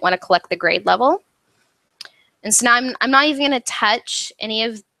if you didn't want to collect the grade level. And so now I'm not even going to touch any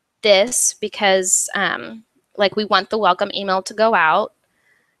of this because like we want the welcome email to go out.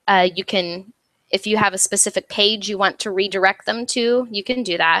 You can, if you have a specific page you want to redirect them to, you can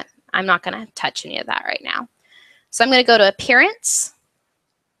do that. I'm not going to touch any of that right now. So I'm going to go to Appearance,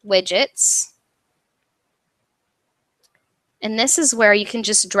 Widgets. And this is where you can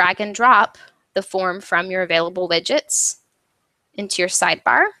just drag and drop the form from your available widgets into your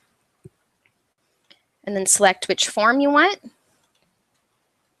sidebar. And then select which form you want.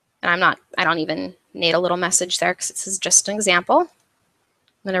 And I don't even need a little message there because this is just an example.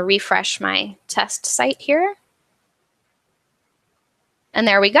 I'm going to refresh my test site here. And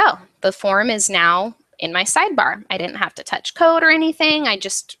there we go. The form is now in my sidebar. I didn't have to touch code or anything. I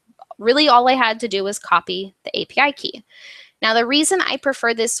just really all I had to do was copy the API key. Now the reason I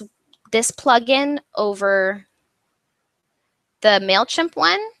prefer this plugin over the Mailchimp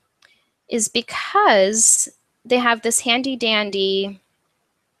one is because they have this handy dandy,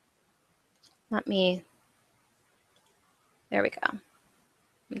 there we go.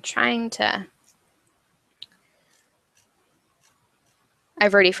 I'm trying to,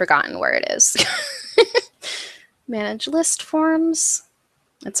 I've already forgotten where it is. Manage list forms.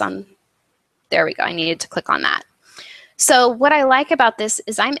 It's on, there we go. I needed to click on that. So what I like about this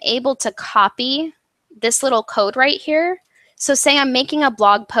is I'm able to copy this little code right here. So say I'm making a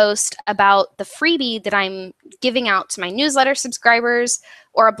blog post about the freebie that I'm giving out to my newsletter subscribers,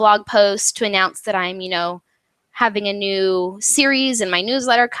 or a blog post to announce that I'm, having a new series in my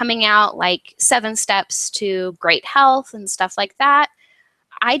newsletter coming out, like 7 steps to great health and stuff like that.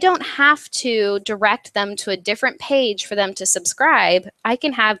 I don't have to direct them to a different page for them to subscribe. I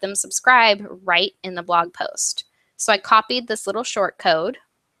can have them subscribe right in the blog post. So I copied this little short code.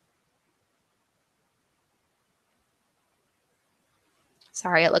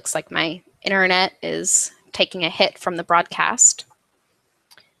 Sorry, it looks like my internet is taking a hit from the broadcast.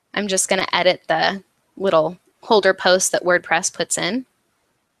 I'm just going to edit the little holder post that WordPress puts in.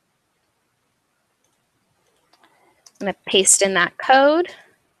 I'm going to paste in that code.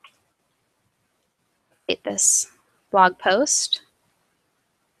 Create this blog post.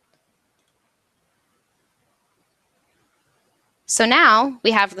 So now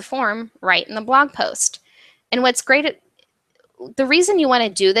we have the form right in the blog post. And what's great, the reason you want to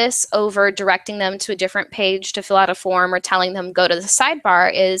do this over directing them to a different page to fill out a form or telling them go to the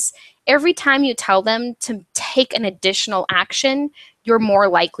sidebar is every time you tell them to take an additional action, you're more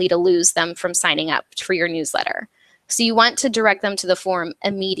likely to lose them from signing up for your newsletter. So you want to direct them to the form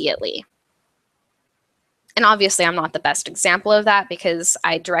immediately. And obviously I'm not the best example of that because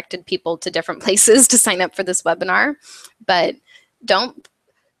I directed people to different places to sign up for this webinar, but don't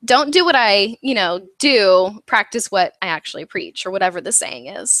do what I, do, practice what I actually preach, or whatever the saying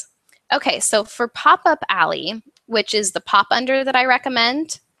is. Okay, so for Pop-Up Alley, which is the pop under that I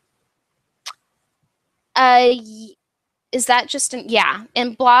recommend, is that just, yeah.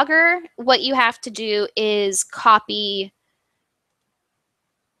 In Blogger, what you have to do is copy,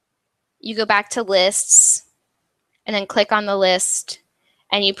 you go back to lists, and then click on the list,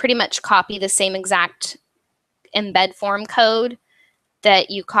 and you pretty much copy the same exact embed form code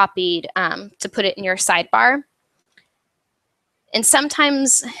that you copied to put it in your sidebar. And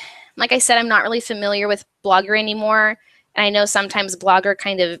sometimes, like I said, I'm not really familiar with Blogger anymore. And I know sometimes Blogger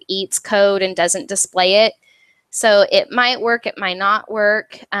kind of eats code and doesn't display it. So it might work, it might not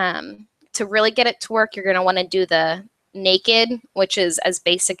work. To really get it to work, you're going to want to do the naked, which is as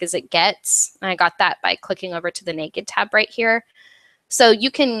basic as it gets. And I got that by clicking over to the naked tab right here. So you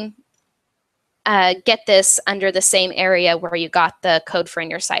can get this under the same area where you got the code for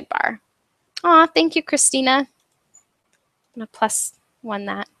in your sidebar. Aw, thank you, Christina. I'm gonna +1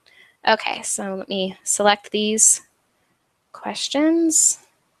 that. Okay, so let me select these questions.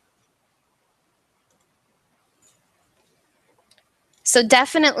 So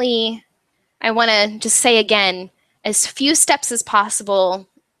definitely, I wanna just say again, as few steps as possible,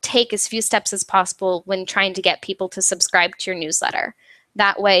 take as few steps as possible when trying to get people to subscribe to your newsletter.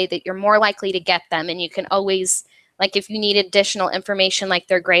 That way that you're more likely to get them, and you can always, like if you need additional information like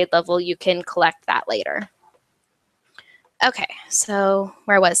their grade level, you can collect that later. Okay, so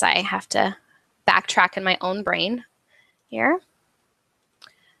where was I? I have to backtrack in my own brain here.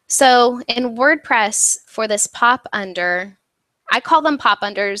 So in WordPress, for this pop under, I call them pop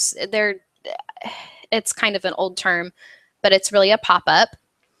unders. It's kind of an old term, but it's really a pop-up.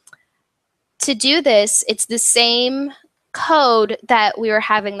 To do this, it's the same code that we were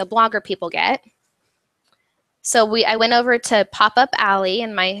having the Blogger people get. So I went over to Pop-Up Alley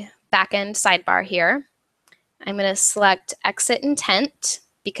in my backend sidebar here. I'm going to select Exit Intent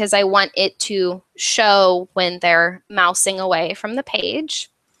because I want it to show when they're mousing away from the page.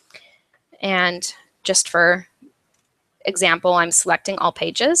 And just for example, I'm selecting all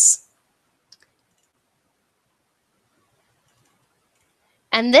pages.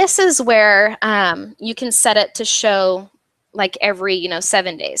 And this is where you can set it to show like every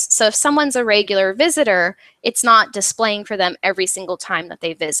 7 days. So if someone's a regular visitor, it's not displaying for them every single time that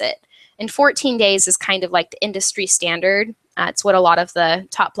they visit. And 14 days is kind of like the industry standard. It's what a lot of the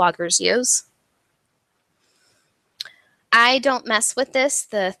top bloggers use. I don't mess with this,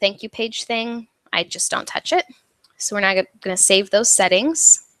 the thank you page thing. I just don't touch it. So we're now going to save those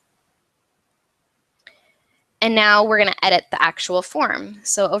settings. And now we're going to edit the actual form.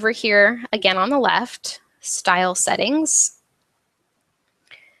 So over here, again on the left, style settings.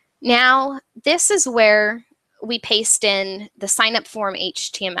 Now, this is where we paste in the sign up form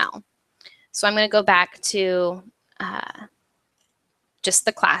HTML. So I'm going to go back to just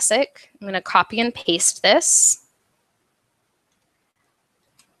the classic. I'm going to copy and paste this.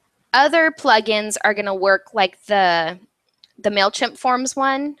 Other plugins are going to work like the Mailchimp forms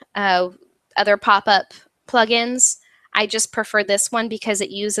one, other pop-up plugins. I just prefer this one because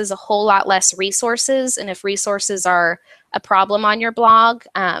it uses a whole lot less resources. And if resources are a problem on your blog,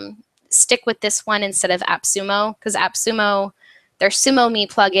 stick with this one instead of AppSumo, because AppSumo, their SumoMe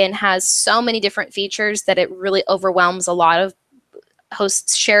plugin has so many different features that it really overwhelms a lot of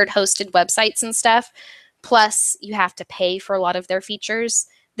shared hosted websites and stuff. Plus, you have to pay for a lot of their features.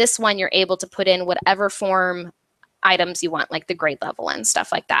 This one, you're able to put in whatever form items you want, like the grade level and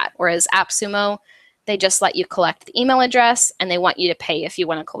stuff like that. Whereas AppSumo, they just let you collect the email address and they want you to pay if you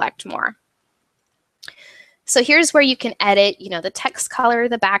want to collect more. So here's where you can edit, the text color,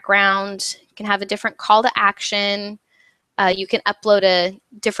 the background. You can have a different call to action. You can upload a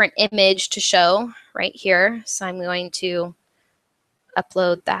different image to show right here. So I'm going to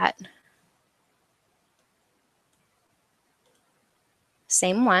upload that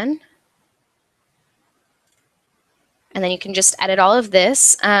same one. And then you can just edit all of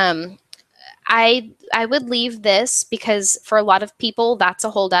this. I would leave this because for a lot of people, that's a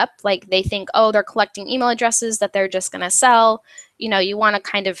holdup. Like they think, oh, they're collecting email addresses that they're just going to sell. You want to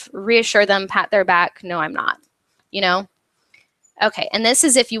kind of reassure them, pat their back. No, I'm not, Okay, and this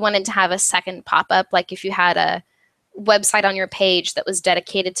is if you wanted to have a second pop-up, like if you had a website on your page that was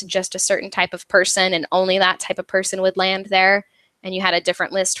dedicated to just a certain type of person and only that type of person would land there, and you had a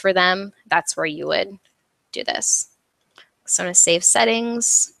different list for them, that's where you would do this. So I'm going to save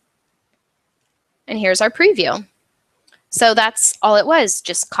settings. And here's our preview. So that's all it was,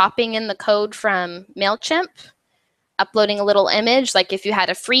 just copying in the code from Mailchimp, uploading a little image. Like if you had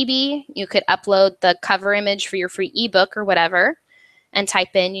a freebie, you could upload the cover image for your free ebook or whatever and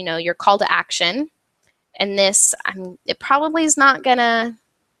type in, your call to action. And this, it probably is not going to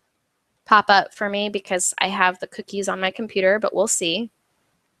pop up for me because I have the cookies on my computer, but we'll see.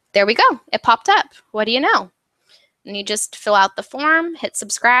 There we go. It popped up. What do you know? And you just fill out the form, hit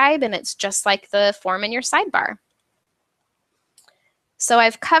subscribe, and it's just like the form in your sidebar. So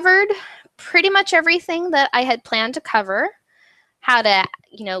I've covered pretty much everything that I had planned to cover. How to,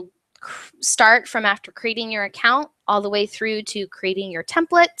 start from after creating your account all the way through to creating your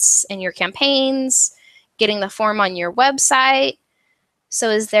templates and your campaigns, getting the form on your website. So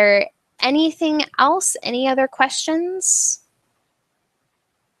is there anything else? Any other questions?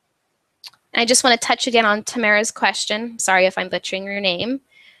 I just want to touch again on Tamara's question. Sorry if I'm butchering your name.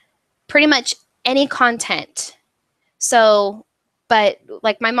 Pretty much any content. So, but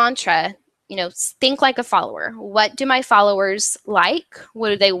like my mantra, think like a follower. What do my followers like?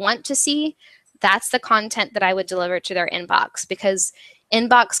 What do they want to see? That's the content that I would deliver to their inbox, because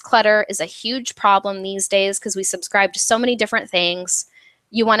inbox clutter is a huge problem these days because we subscribe to so many different things.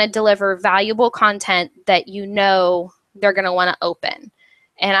 You want to deliver valuable content that they're going to want to open.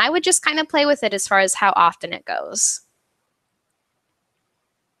 And I would just kind of play with it as far as how often it goes.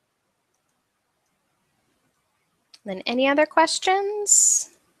 Then any other questions?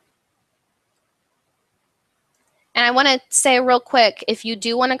 And I want to say real quick, if you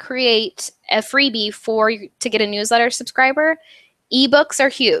do want to create a freebie to get a newsletter subscriber, ebooks are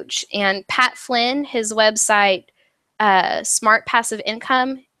huge. And Pat Flynn, his website, Smart Passive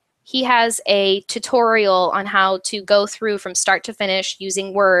Income, he has a tutorial on how to go through from start to finish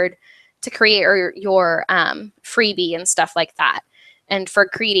using Word to create your freebie and stuff like that. And for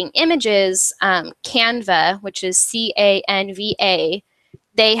creating images, Canva, which is Canva,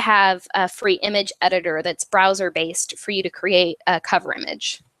 they have a free image editor that's browser-based for you to create a cover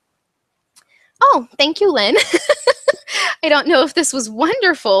image. Oh, thank you, Lynn. I don't know if this was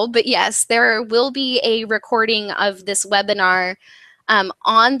wonderful, but yes, there will be a recording of this webinar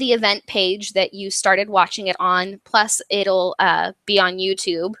on the event page that you started watching it on, plus it'll be on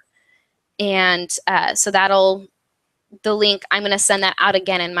YouTube. And so the link, I'm going to send that out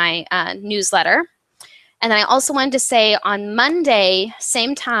again in my newsletter. And then I also wanted to say on Monday,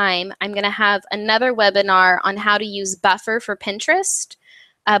 same time, I'm going to have another webinar on how to use Buffer for Pinterest.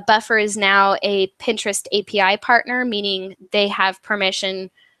 Buffer is now a Pinterest API partner, meaning they have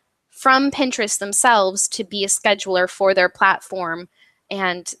permission from Pinterest themselves to be a scheduler for their platform.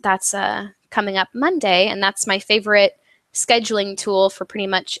 And that's coming up Monday, and that's my favorite scheduling tool for pretty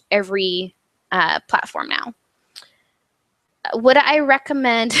much every platform now. Would I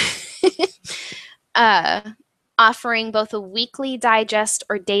recommend uh, offering both a weekly digest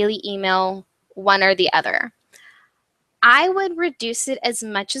or daily email, one or the other? I would reduce it as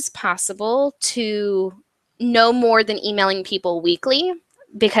much as possible to no more than emailing people weekly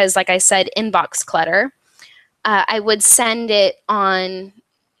because, like I said, inbox clutter. I would send it on,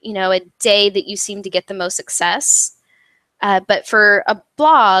 a day that you seem to get the most success. But for a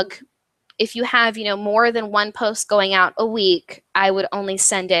blog, if you have, more than one post going out a week, I would only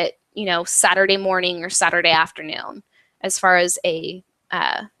send it, Saturday morning or Saturday afternoon as far as a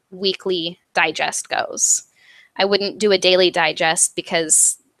weekly digest goes. I wouldn't do a daily digest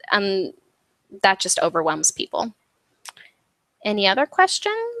because that just overwhelms people. Any other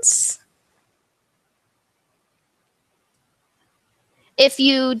questions? If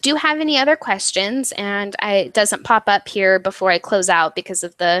you do have any other questions and it doesn't pop up here before I close out because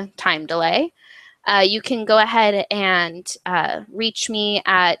of the time delay, you can go ahead and reach me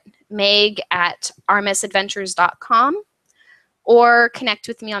at meg@armisadventures.com or connect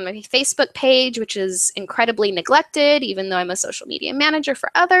with me on my Facebook page, which is incredibly neglected, even though I'm a social media manager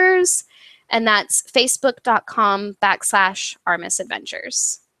for others. And that's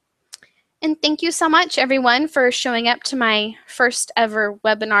facebook.com/armisadventures. And thank you so much, everyone, for showing up to my first ever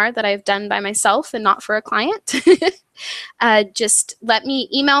webinar that I've done by myself and not for a client. Just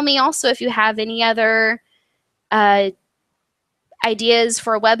email me also if you have any other ideas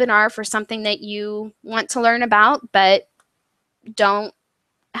for a webinar for something that you want to learn about, but don't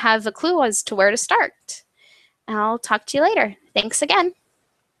have a clue as to where to start. I'll talk to you later. Thanks again.